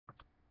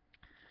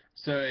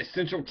So a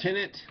central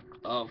tenet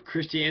of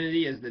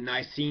Christianity is the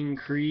Nicene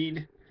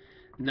Creed.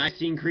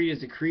 Nicene Creed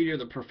is the creed or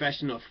the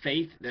profession of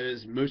faith that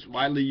is most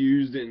widely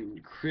used in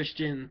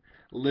Christian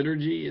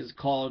liturgy. Is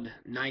called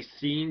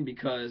Nicene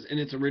because in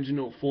its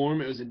original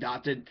form it was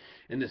adopted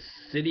in the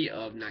city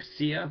of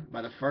Nicaea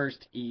by the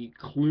first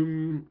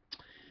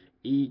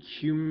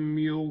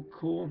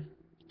ecumenical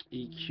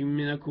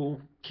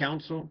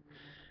council,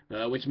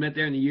 which met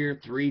there in the year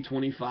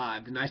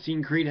 325. The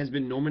Nicene Creed has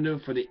been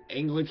normative for the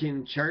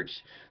Anglican Church,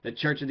 the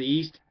Church of the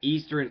East,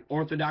 Eastern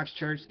Orthodox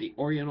Church, the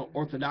Oriental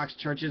Orthodox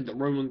Churches, the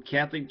Roman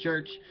Catholic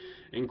Church,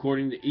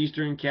 according to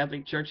Eastern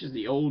Catholic Churches,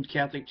 the Old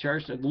Catholic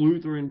Church, the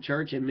Lutheran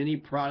Church, and many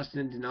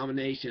Protestant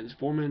denominations,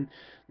 forming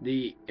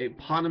the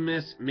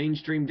eponymous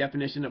mainstream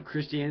definition of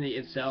Christianity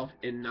itself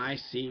in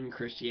Nicene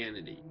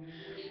Christianity.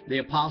 The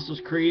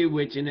Apostles' Creed,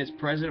 which in its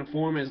present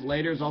form is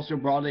later, is also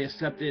broadly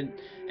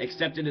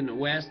accepted in the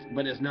West,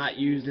 but is not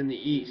used in the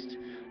East.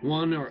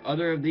 One or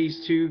other of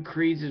these two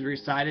creeds is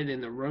recited in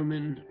the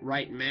Roman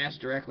Rite Mass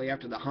directly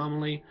after the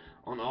homily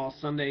on all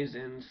Sundays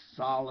and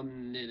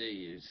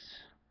solemnities.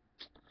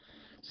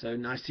 So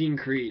Nicene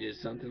Creed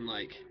is something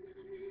like,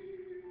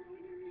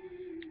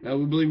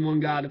 we believe in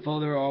one God, the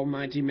Father,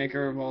 Almighty,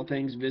 maker of all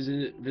things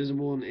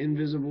visible and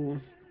invisible,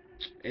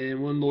 and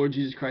in one Lord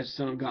Jesus Christ,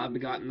 the Son of God,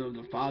 begotten of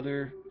the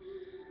Father,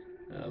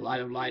 light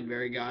of light,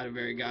 very God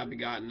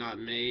begotten, not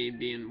made,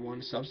 being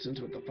one substance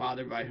with the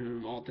Father, by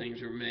whom all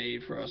things were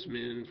made. For us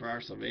men, for our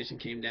salvation,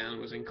 came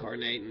down, was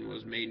incarnate, and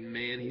was made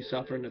man. He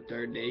suffered, and the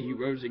third day he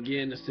rose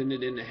again,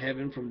 ascended into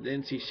heaven. From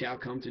thence he shall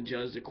come to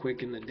judge the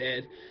quick and the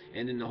dead,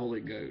 and in the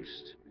Holy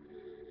Ghost.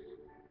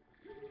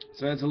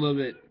 So that's a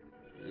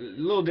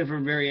little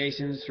different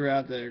variations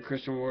throughout the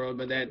Christian world,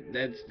 but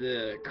that's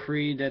the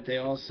creed that they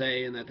all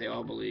say and that they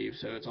all believe.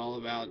 So it's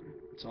all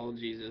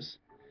Jesus.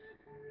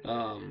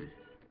 Um,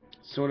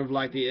 Sort of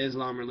like the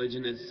Islam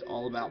religion, it's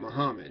all about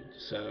Muhammad.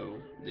 So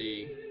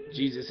the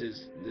Jesus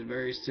is the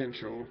very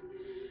central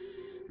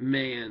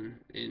man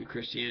in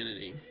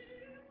Christianity.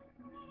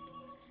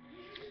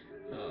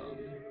 Um,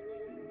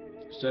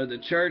 so the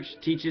church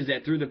teaches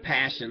that through the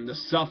passion, the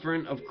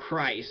suffering of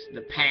Christ,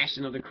 the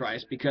passion of the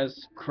Christ,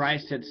 because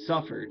Christ had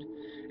suffered,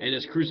 and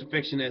his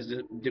crucifixion as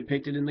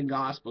depicted in the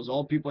Gospels,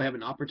 all people have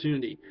an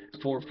opportunity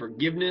for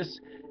forgiveness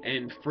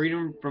and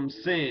freedom from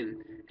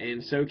sin,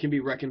 and so can be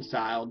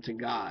reconciled to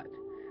God.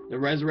 The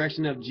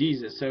resurrection of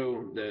Jesus,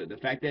 so the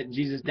fact that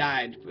Jesus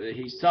died,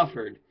 he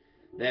suffered,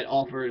 that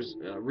offers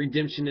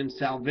redemption and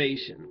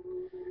salvation.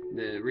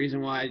 The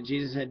reason why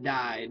Jesus had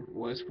died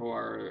was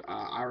for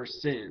our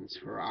sins,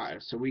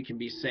 so we can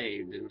be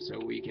saved, and so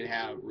we can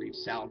have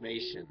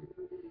salvation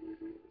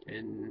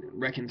and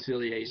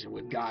reconciliation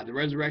with God. The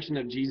resurrection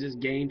of Jesus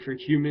gained for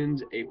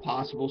humans a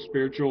possible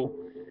spiritual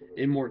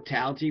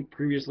immortality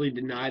previously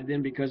denied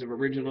them because of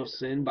original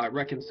sin. By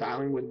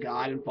reconciling with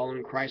God and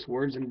following Christ's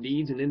words and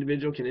deeds, an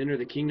individual can enter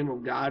the kingdom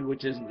of God,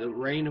 which is the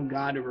reign of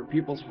God over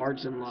people's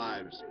hearts and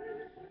lives.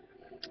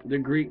 The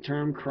Greek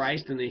term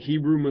Christ and the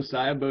Hebrew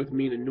Messiah both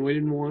mean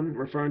anointed one,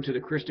 referring to the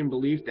Christian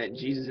belief that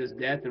Jesus'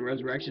 death and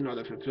resurrection are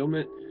the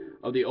fulfillment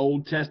of the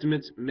Old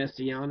Testament's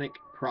messianic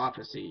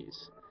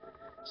prophecies.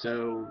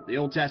 So the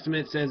Old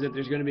Testament says that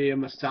there's going to be a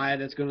Messiah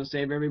that's going to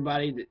save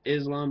everybody.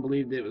 Islam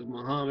believed it was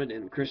Muhammad,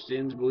 and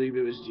Christians believe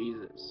it was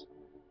Jesus.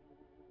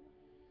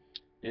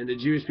 And the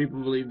Jewish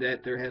people believe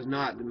that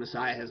the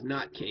Messiah has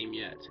not came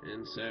yet,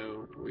 and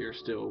so we are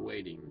still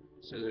waiting.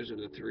 So those are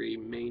the three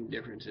main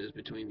differences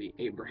between the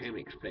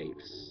Abrahamic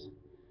faiths.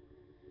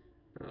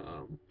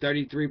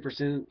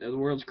 33% of the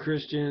world's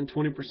Christian,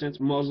 20% is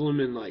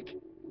Muslim, and like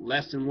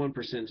less than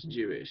 1% is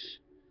Jewish.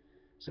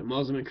 So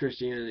Muslim and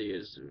Christianity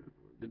is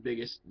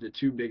the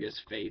two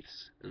biggest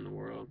faiths in the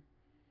world.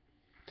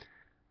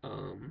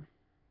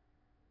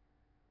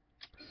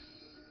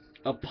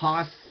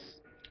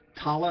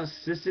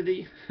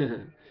 Apostolicity.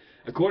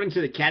 According to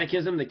the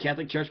Catechism, the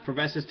Catholic Church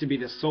professes to be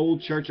the sole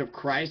Church of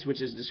Christ,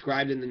 which is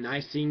described in the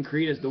Nicene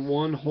Creed as the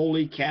one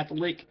holy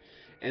Catholic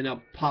and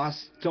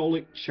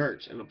apostolic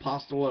church. An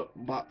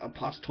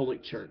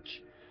apostolic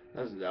church.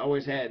 I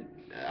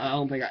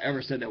don't think I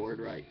ever said that word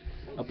right.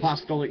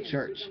 Apostolic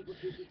Church.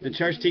 The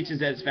Church teaches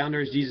that its founder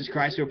is Jesus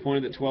Christ, who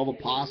appointed the 12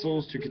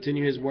 apostles to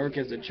continue his work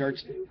as the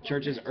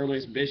Church's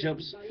earliest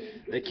bishops.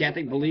 The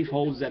Catholic belief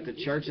holds that the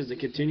Church is the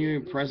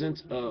continuing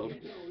presence of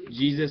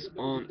Jesus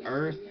on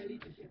earth,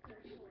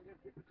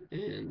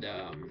 and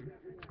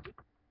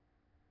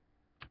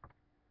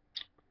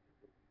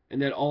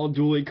that all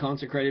duly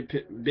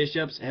consecrated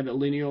bishops have a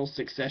lineal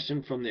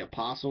succession from the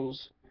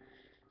apostles.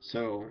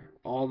 So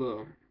all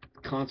the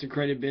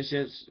consecrated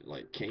bishops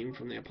came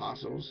from the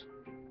apostles,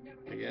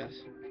 I guess.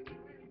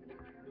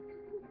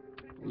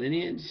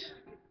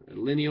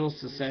 Lineal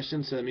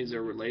succession, so that means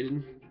they're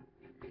related.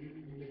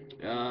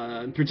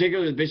 In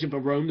particular, the Bishop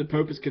of Rome, the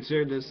Pope, is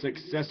considered the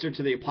successor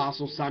to the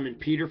Apostle Simon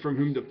Peter, from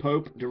whom the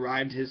Pope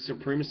derived his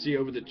supremacy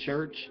over the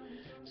Church.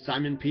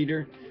 Simon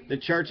Peter. The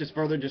Church is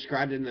further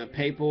described in the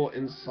papal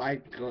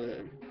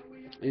encyclical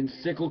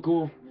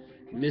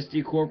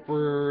Mysti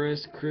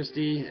Corporis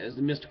Christi as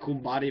the mystical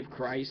body of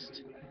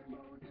Christ.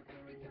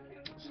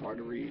 hard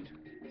to read.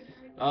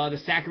 The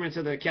sacraments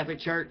of the Catholic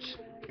Church.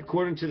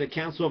 According to the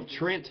Council of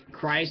Trent,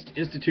 Christ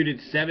instituted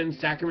 7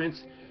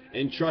 sacraments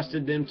and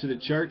entrusted them to the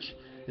Church.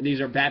 And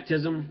these are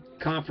baptism,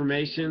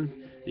 confirmation,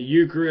 the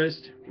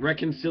Eucharist,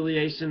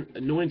 reconciliation,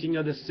 anointing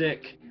of the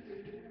sick,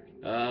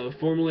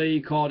 formerly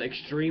called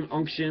extreme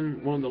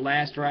unction, one of the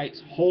last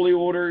rites, holy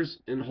orders,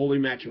 and holy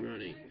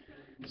matrimony.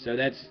 So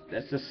that's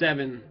the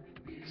 7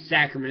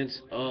 sacraments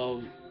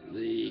of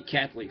the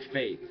Catholic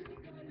faith.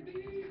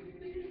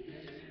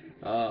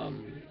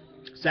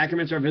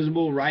 Sacraments are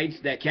visible rites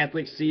that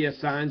Catholics see as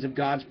signs of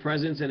God's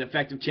presence and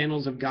effective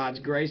channels of God's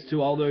grace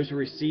to all those who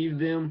receive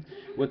them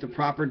with the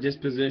proper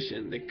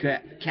disposition. The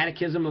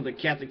Catechism of the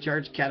Catholic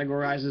Church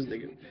categorizes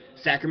the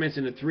sacraments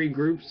into 3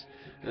 groups: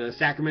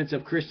 sacraments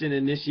of Christian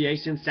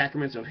initiation,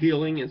 sacraments of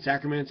healing, and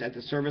sacraments at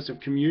the service of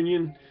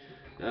communion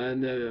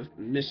and the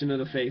mission of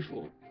the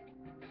faithful.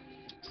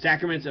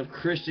 Sacraments of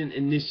Christian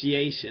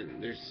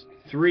initiation. There's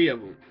 3 of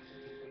them: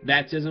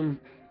 baptism,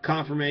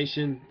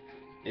 confirmation,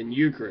 and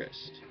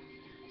Eucharist.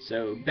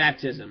 So,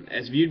 baptism.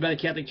 As viewed by the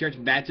Catholic Church,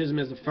 baptism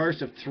is the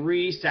first of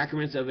 3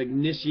 sacraments of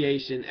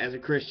initiation as a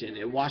Christian.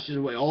 It washes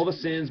away all the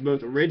sins,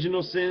 both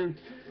original sin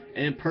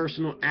and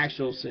personal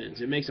actual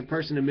sins. It makes a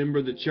person a member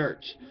of the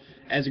Church.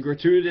 As a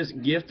gratuitous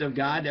gift of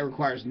God that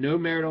requires no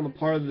merit on the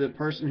part of the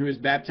person who is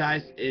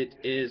baptized, it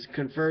is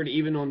conferred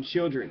even on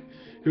children,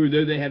 who,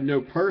 though they have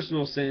no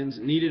personal sins,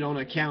 need it on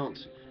account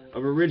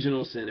of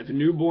original sin. If a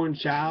newborn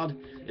child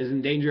is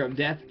in danger of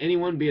death,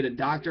 anyone, be it a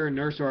doctor, a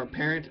nurse, or a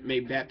parent, may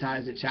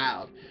baptize the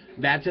child.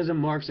 Baptism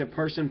marks a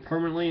person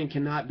permanently and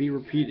cannot be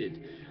repeated.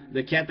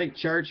 The Catholic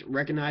Church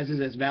recognizes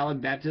as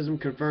valid baptism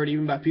conferred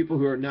even by people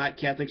who are not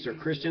Catholics or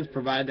Christians,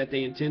 provided that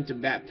they intend to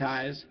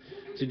baptize,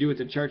 to do what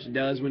the Church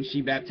does when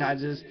she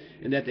baptizes,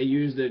 and that they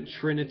use the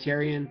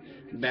Trinitarian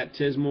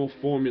baptismal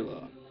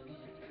formula.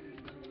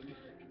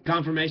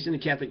 Confirmation. The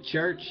Catholic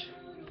Church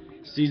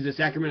sees the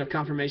sacrament of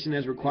confirmation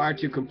as required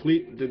to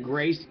complete the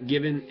grace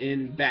given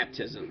in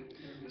baptism.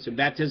 So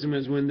baptism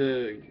is when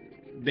the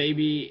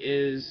baby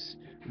is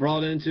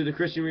brought into the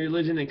Christian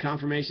religion, and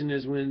confirmation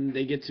is when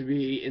they get to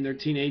be in their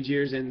teenage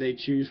years and they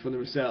choose for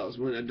themselves.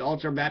 When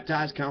adults are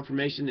baptized,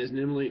 confirmation is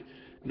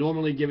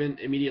normally given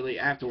immediately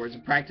afterwards, a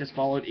practice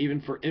followed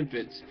even for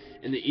infants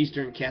in the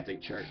Eastern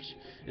Catholic Church.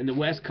 In the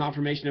West,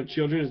 confirmation of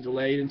children is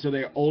delayed until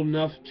they are old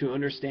enough to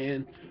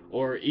understand,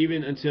 or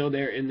even until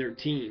they're in their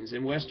teens.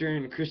 In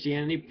Western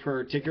Christianity,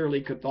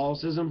 particularly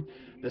Catholicism,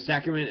 the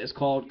sacrament is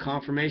called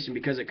confirmation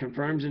because it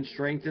confirms and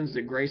strengthens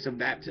the grace of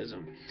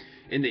baptism.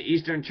 In the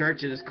Eastern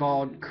Church, it is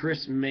called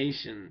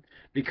chrismation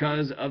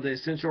because of the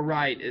essential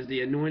rite is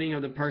the anointing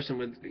of the person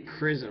with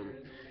chrism,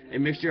 a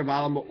mixture of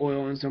olive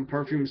oil and some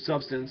perfumed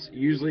substance,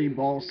 usually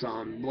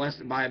balsam,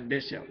 blessed by a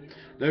bishop.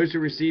 Those who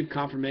receive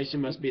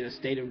confirmation must be in a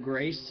state of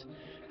grace,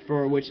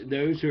 for which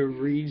those who have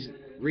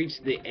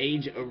reached the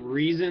age of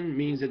reason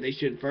means that they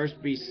should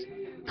first be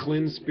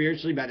cleansed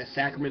spiritually by the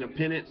sacrament of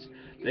penance.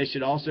 They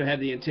should also have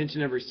the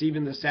intention of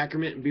receiving the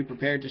sacrament and be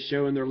prepared to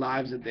show in their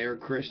lives that they are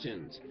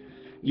Christians.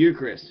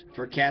 Eucharist.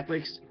 For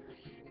Catholics,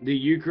 the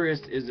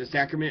Eucharist is the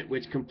sacrament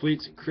which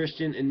completes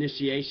Christian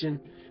initiation.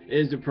 It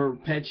is the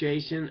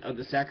perpetuation of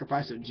the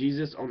sacrifice of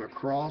Jesus on the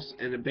cross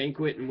and the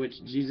banquet in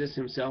which Jesus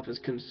himself is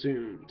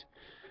consumed.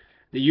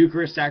 The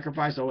Eucharist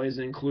sacrifice always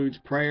includes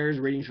prayers,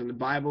 readings from the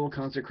Bible,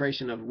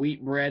 consecration of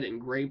wheat bread and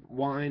grape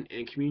wine,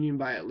 and communion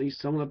by at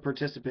least some of the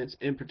participants,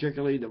 and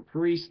particularly the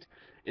priest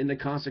in the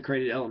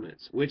consecrated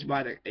elements, which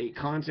by a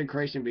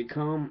consecration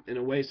become, in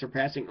a way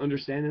surpassing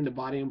understanding, the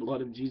body and blood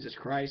of Jesus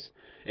Christ,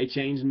 a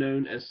change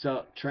known as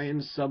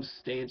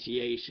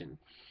transubstantiation.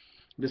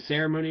 The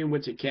ceremony in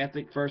which a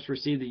Catholic first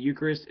received the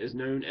Eucharist is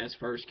known as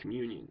First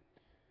Communion.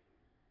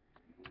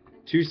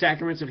 2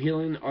 sacraments of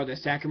healing are the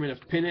sacrament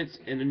of penance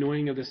and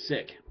anointing of the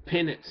sick.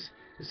 Penance.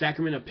 The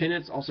sacrament of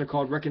penance, also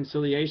called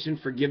reconciliation,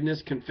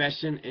 forgiveness,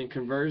 confession, and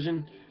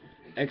conversion,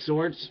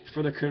 exhorts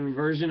for the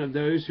conversion of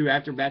those who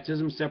after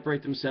baptism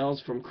separate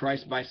themselves from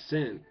Christ by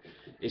sin.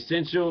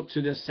 Essential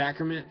to this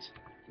sacrament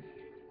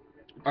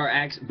are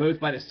acts both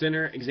by the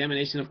sinner,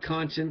 examination of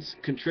conscience,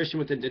 contrition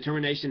with the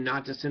determination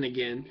not to sin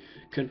again,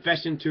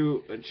 confession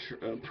to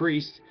a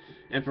priest,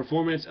 and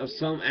performance of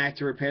some act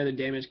to repair the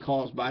damage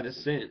caused by the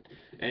sin.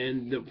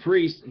 And the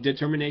priest,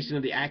 determination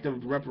of the act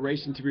of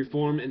reparation to be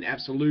performed in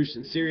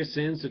absolution. Serious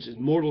sins, such as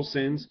mortal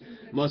sins,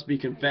 must be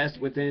confessed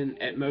within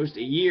at most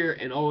a year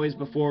and always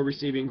before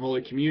receiving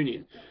Holy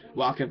Communion,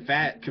 while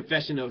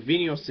confession of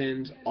venial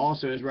sins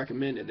also is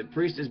recommended. The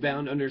priest is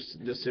bound under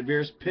the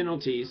severest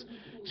penalties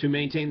to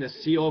maintain the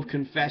seal of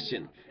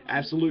confession,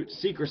 absolute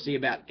secrecy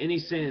about any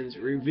sins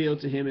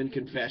revealed to him in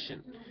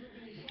confession.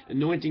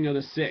 Anointing of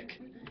the sick.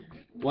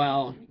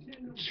 While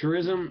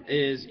chrism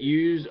is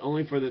used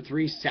only for the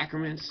 3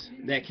 sacraments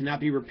that cannot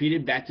be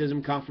repeated,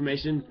 baptism,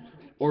 confirmation,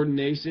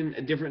 ordination,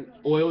 a different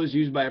oil is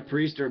used by a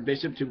priest or a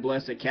bishop to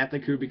bless a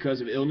Catholic who, because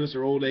of illness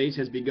or old age,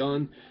 has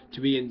begun to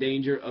be in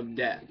danger of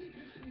death.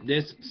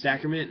 This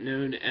sacrament,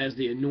 known as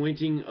the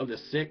anointing of the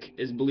sick,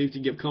 is believed to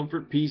give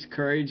comfort, peace,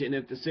 courage, and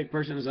if the sick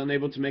person is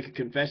unable to make a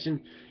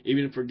confession,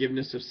 even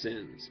forgiveness of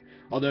sins.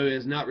 Although it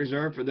is not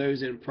reserved for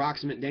those in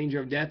proximate danger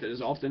of death, it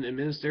is often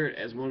administered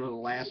as one of the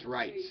last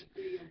rites.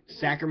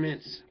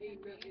 Sacraments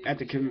at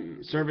the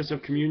service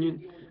of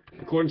communion.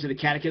 According to the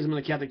Catechism of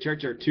the Catholic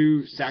Church, there are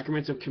two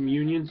sacraments of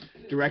communion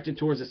directed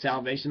towards the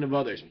salvation of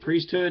others: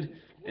 priesthood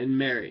and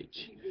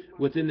marriage.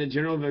 Within the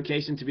general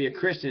vocation to be a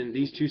Christian,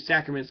 these two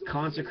sacraments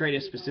consecrate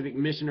a specific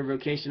mission or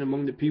vocation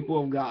among the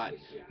people of God.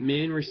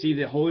 Men receive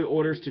the holy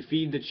orders to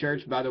feed the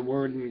church by the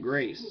word and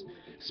grace.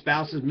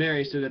 Spouses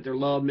marry so that their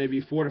love may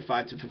be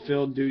fortified to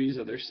fulfill duties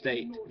of their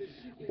state.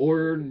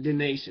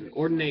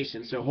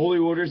 Ordination. So holy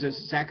orders is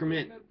a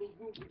sacrament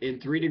in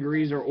 3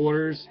 degrees or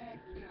orders.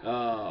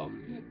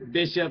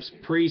 Bishops,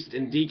 priests,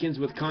 and deacons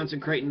with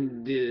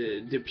consecrating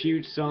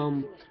depute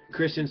some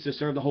Christians to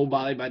serve the whole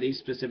body by these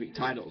specific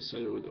titles.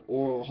 So the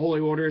holy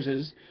orders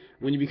is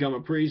when you become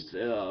a priest,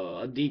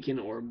 a deacon,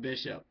 or a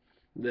bishop.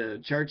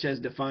 The church has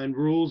defined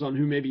rules on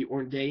who may be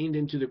ordained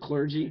into the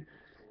clergy.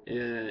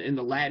 In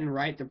the Latin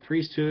rite, the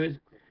priesthood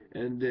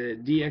and the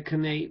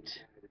diaconate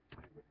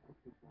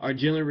are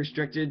generally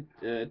restricted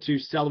to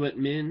celibate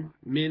men.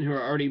 Men who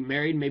are already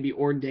married may be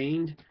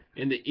ordained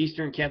in the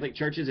Eastern Catholic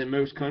churches in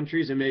most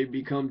countries and may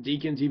become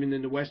deacons even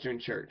in the Western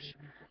Church.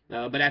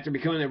 But after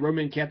becoming a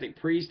Roman Catholic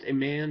priest, a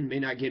man may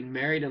not get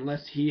married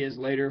unless he is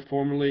later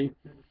formally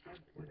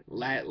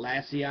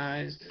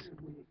laicized.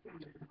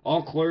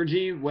 All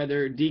clergy,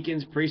 whether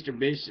deacons, priests, or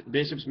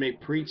bishops, may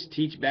preach,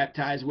 teach,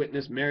 baptize,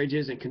 witness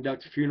marriages, and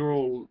conduct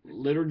funeral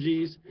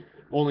liturgies.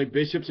 Only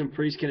bishops and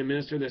priests can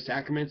administer the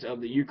sacraments of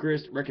the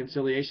Eucharist,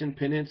 reconciliation,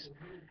 penance,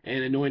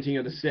 and anointing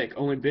of the sick.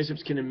 Only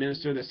bishops can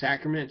administer the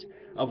sacrament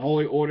of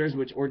holy orders,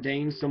 which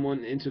ordains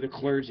someone into the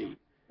clergy.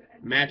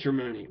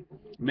 Matrimony.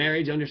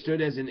 Marriage,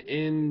 understood as an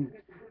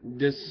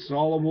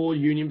indissoluble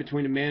union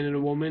between a man and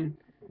a woman,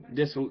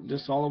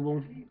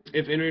 dissoluble,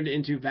 if entered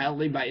into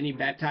validly by any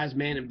baptized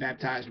man and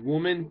baptized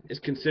woman, is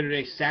considered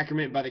a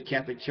sacrament by the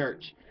Catholic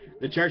Church.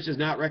 The Church does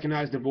not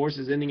recognize divorce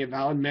as ending a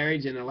valid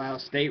marriage and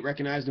allows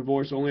state-recognized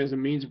divorce only as a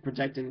means of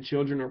protecting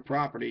children or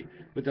property,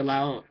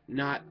 without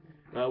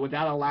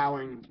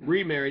allowing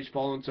remarriage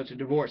following such a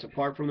divorce,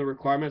 apart from the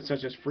requirements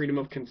such as freedom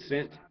of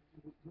consent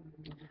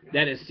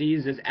that it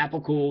sees as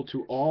applicable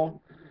to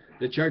all.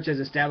 The Church has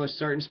established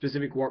certain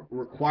specific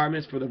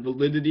requirements for the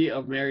validity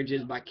of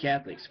marriages by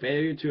Catholics.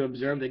 Failure to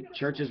observe the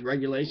Church's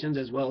regulations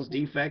as well as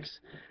defects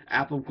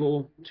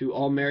applicable to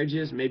all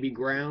marriages may be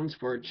grounds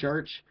for a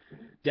Church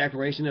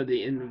declaration of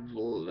the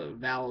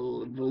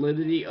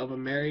invalidity of a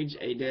marriage,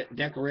 a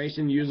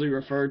declaration usually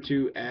referred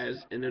to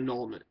as an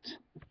annulment.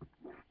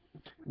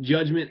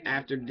 Judgment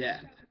after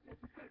death.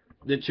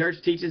 The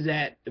Church teaches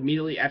that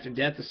immediately after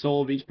death, the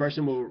soul of each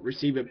person will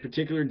receive a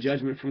particular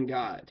judgment from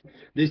God.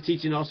 This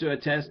teaching also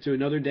attests to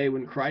another day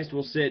when Christ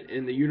will sit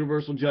in the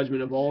universal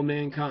judgment of all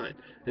mankind.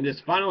 And this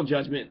final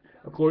judgment,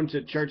 according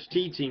to Church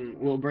teaching,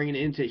 will bring an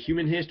end to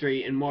human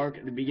history and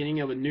mark the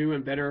beginning of a new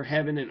and better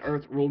heaven and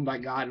earth ruled by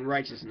God in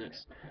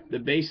righteousness. The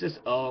basis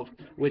of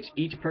which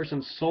each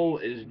person's soul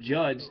is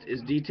judged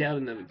is detailed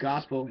in the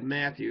Gospel of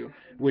Matthew,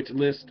 which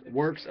lists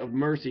works of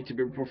mercy to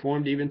be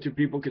performed even to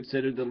people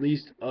considered the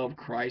least of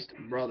Christ's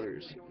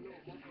brothers.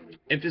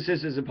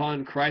 Emphasis is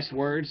upon Christ's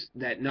words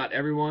that not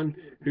everyone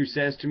who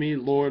says to me,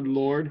 Lord,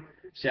 Lord,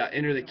 shall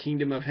enter the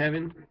kingdom of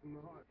heaven,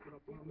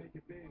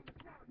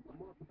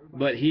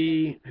 but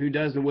he who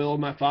does the will of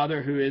my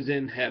Father who is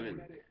in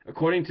heaven.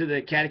 According to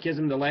the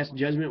Catechism, the last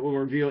judgment will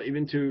reveal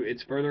even to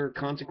its further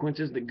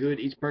consequences the good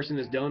each person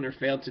has done or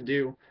failed to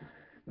do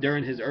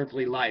during his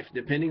earthly life.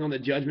 Depending on the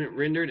judgment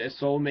rendered, a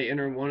soul may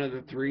enter one of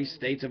the 3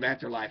 states of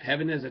afterlife.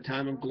 Heaven is a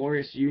time of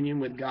glorious union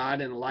with God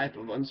and a life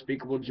of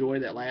unspeakable joy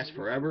that lasts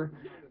forever.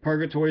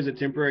 Purgatory is a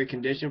temporary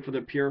condition for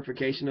the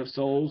purification of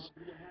souls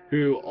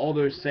who,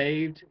 although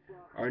saved,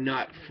 are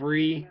not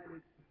free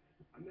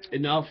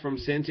enough from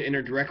sin to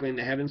enter directly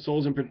into heaven.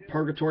 Souls in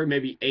purgatory may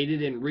be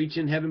aided in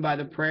reaching heaven by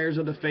the prayers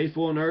of the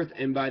faithful on earth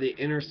and by the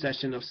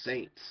intercession of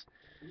saints.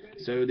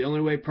 So the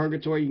only way you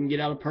can get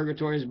out of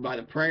purgatory is by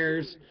the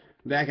prayers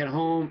back at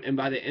home and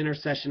by the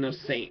intercession of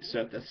saints, so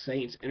if the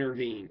saints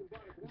intervene.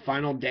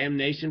 Final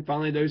damnation.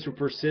 Finally, those who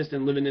persist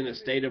in living in a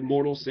state of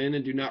mortal sin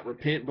and do not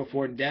repent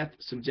before death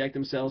subject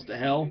themselves to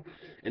hell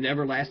and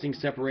everlasting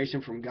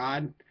separation from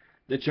God.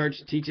 The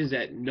Church teaches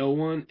that no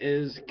one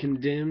is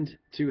condemned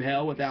to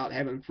hell without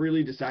having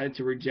freely decided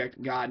to reject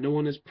God. No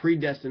one is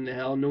predestined to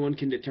hell. No one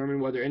can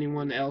determine whether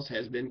anyone else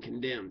has been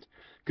condemned.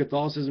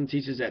 Catholicism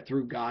teaches that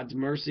through God's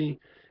mercy,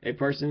 a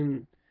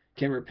person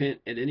can repent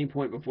at any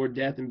point before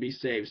death and be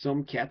saved.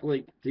 Some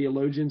Catholic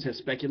theologians have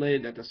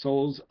speculated that the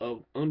souls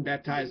of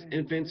unbaptized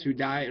infants who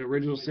die in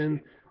original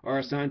sin are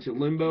assigned to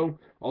limbo,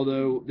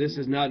 although this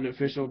is not an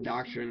official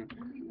doctrine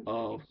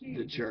of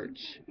the Church.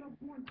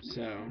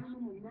 So,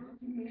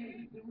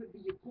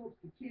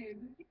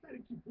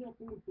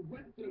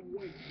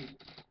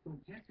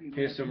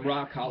 Here's some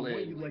rock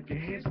hollering. Like a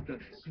hamster,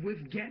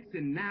 swift gets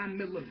and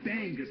 9mm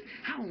bangers.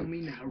 I don't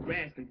mean to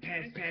harass and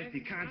pass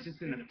your conscience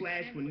in a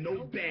flash with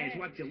no badge.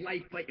 Watch your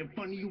life right in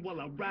front of you while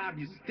I rob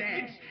your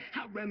stash.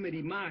 I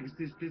remedy my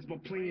existence by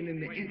playing in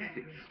the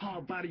instant.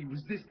 Hard body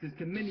resistance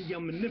to many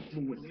I'm an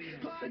influence.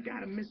 Plus I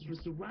got a mistress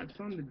who rides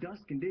from the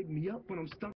dusk and dig me up when I'm stuck.